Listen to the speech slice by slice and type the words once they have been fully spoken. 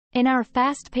In our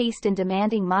fast-paced and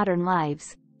demanding modern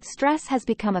lives, stress has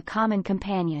become a common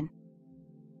companion.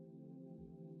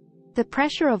 The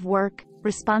pressure of work,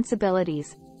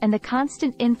 responsibilities, and the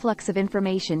constant influx of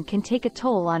information can take a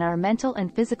toll on our mental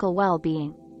and physical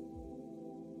well-being.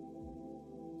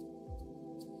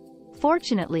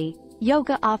 Fortunately,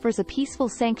 yoga offers a peaceful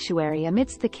sanctuary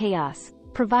amidst the chaos,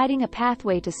 providing a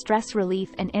pathway to stress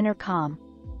relief and inner calm.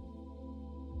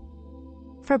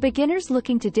 For beginners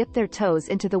looking to dip their toes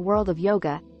into the world of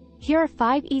yoga, here are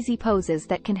 5 easy poses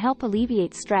that can help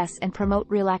alleviate stress and promote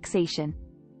relaxation.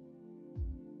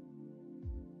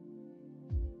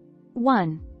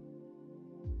 1.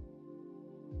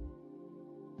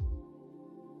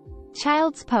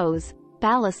 Child's Pose,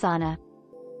 Balasana.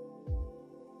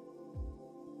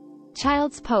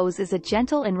 Child's pose is a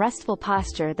gentle and restful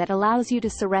posture that allows you to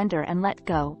surrender and let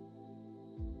go.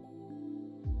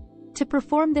 To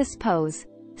perform this pose,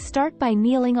 start by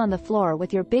kneeling on the floor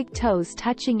with your big toes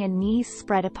touching and knees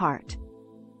spread apart.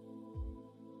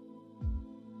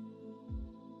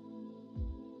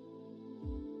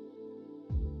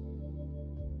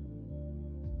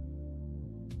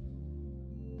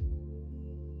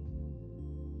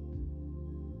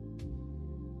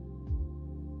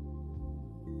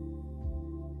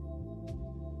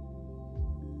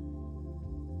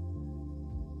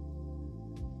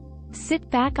 Sit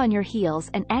back on your heels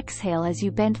and exhale as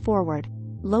you bend forward,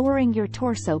 lowering your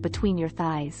torso between your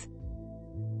thighs.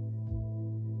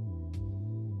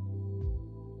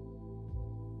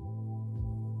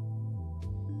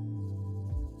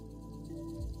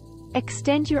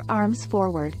 Extend your arms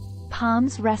forward,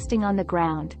 palms resting on the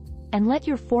ground, and let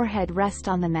your forehead rest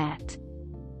on the mat.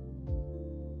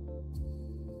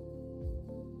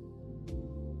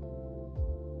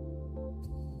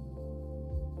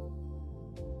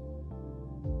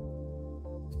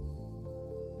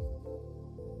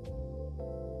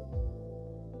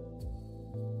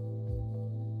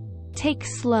 Take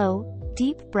slow,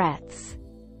 deep breaths,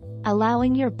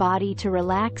 allowing your body to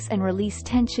relax and release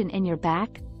tension in your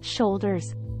back,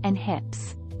 shoulders, and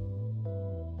hips.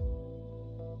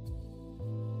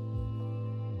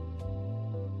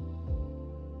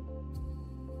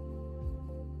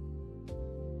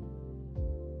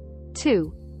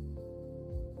 Two.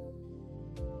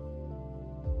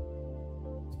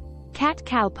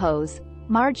 Cat-cow pose,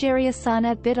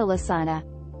 Marjaryasana Bidalasana.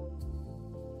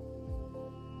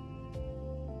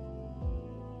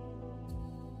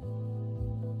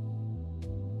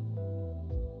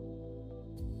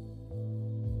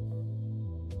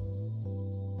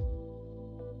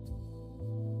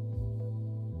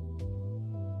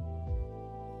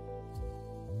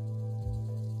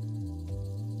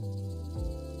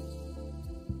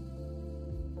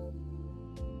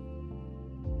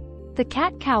 The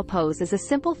cat-cow pose is a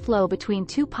simple flow between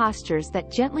 2 postures that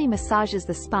gently massages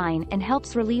the spine and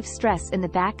helps relieve stress in the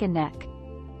back and neck.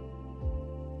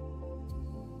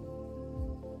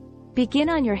 Begin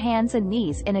on your hands and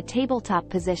knees in a tabletop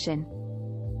position.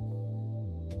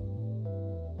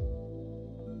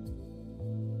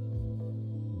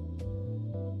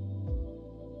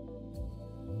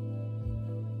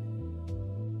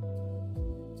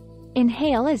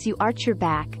 Inhale as you arch your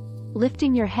back,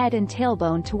 lifting your head and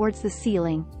tailbone towards the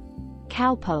ceiling.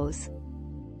 Cow pose.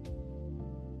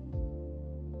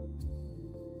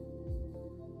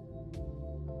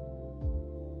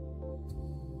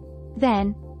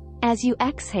 Then, as you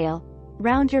exhale,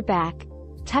 round your back,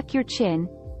 tuck your chin,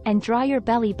 and draw your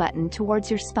belly button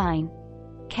towards your spine.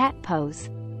 Cat pose.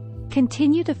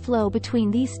 Continue to flow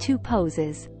between these 2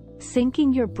 poses,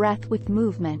 syncing your breath with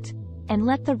movement, and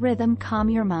let the rhythm calm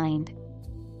your mind.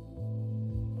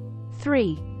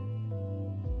 3.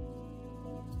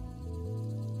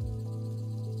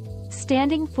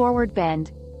 Standing forward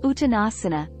bend,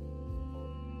 Uttanasana.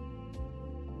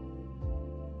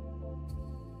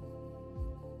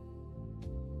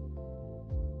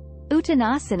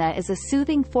 Uttanasana is a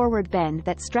soothing forward bend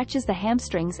that stretches the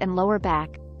hamstrings and lower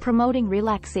back, promoting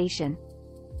relaxation.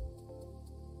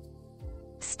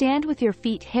 Stand with your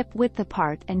feet hip-width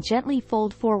apart and gently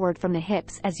fold forward from the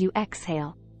hips as you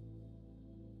exhale.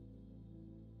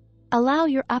 Allow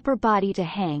your upper body to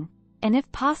hang, and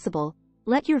if possible,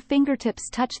 let your fingertips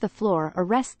touch the floor or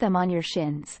rest them on your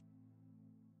shins.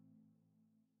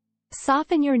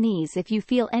 Soften your knees if you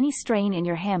feel any strain in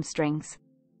your hamstrings.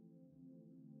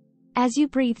 As you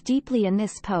breathe deeply in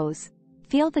this pose,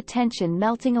 feel the tension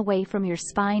melting away from your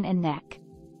spine and neck.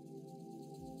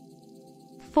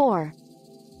 4.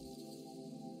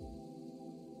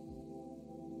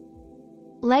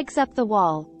 Legs up the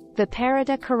wall,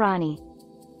 Viparita Karani.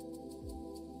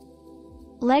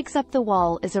 Legs up the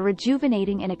wall is a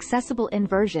rejuvenating and accessible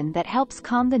inversion that helps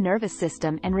calm the nervous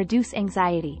system and reduce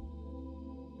anxiety.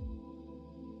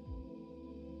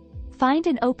 Find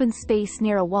an open space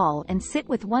near a wall and sit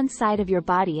with one side of your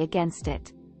body against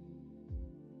it.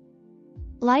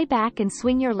 Lie back and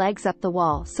swing your legs up the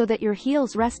wall so that your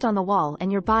heels rest on the wall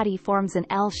and your body forms an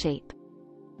L shape.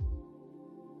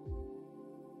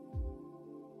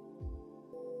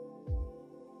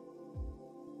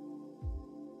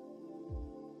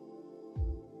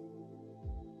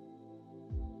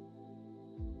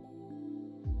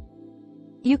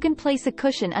 You can place a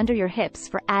cushion under your hips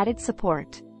for added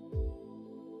support.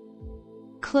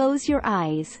 Close your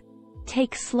eyes,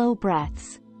 take slow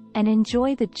breaths, and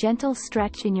enjoy the gentle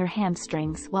stretch in your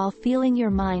hamstrings while feeling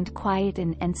your mind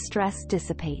quieten and stress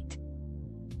dissipate.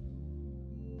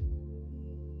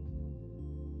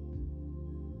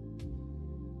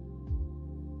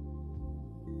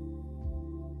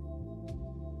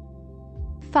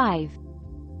 Five.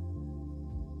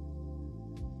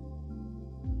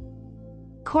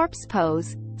 Corpse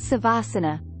pose,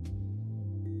 Savasana.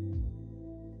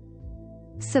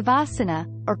 Savasana,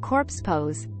 or corpse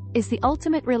pose, is the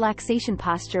ultimate relaxation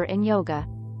posture in yoga.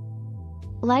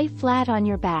 Lie flat on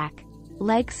your back,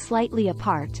 legs slightly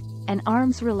apart, and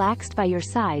arms relaxed by your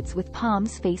sides with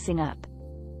palms facing up.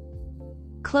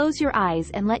 Close your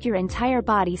eyes and let your entire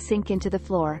body sink into the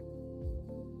floor.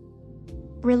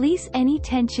 Release any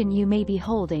tension you may be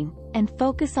holding, and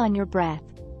focus on your breath,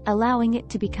 allowing it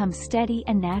to become steady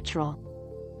and natural.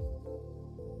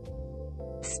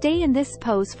 Stay in this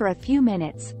pose for a few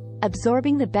minutes,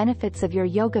 absorbing the benefits of your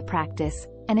yoga practice,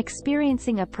 and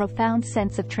experiencing a profound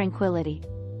sense of tranquility.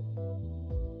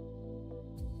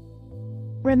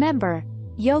 Remember,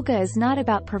 yoga is not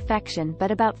about perfection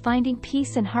but about finding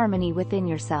peace and harmony within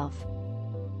yourself.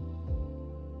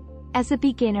 As a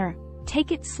beginner,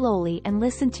 take it slowly and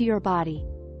listen to your body.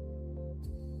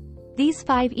 These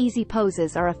 5 easy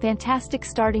poses are a fantastic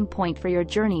starting point for your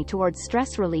journey towards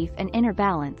stress relief and inner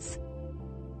balance.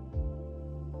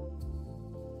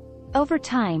 Over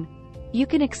time, you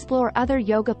can explore other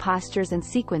yoga postures and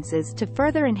sequences to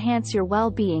further enhance your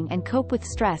well-being and cope with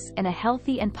stress in a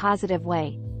healthy and positive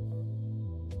way.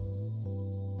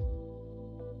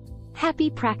 Happy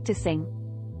practicing!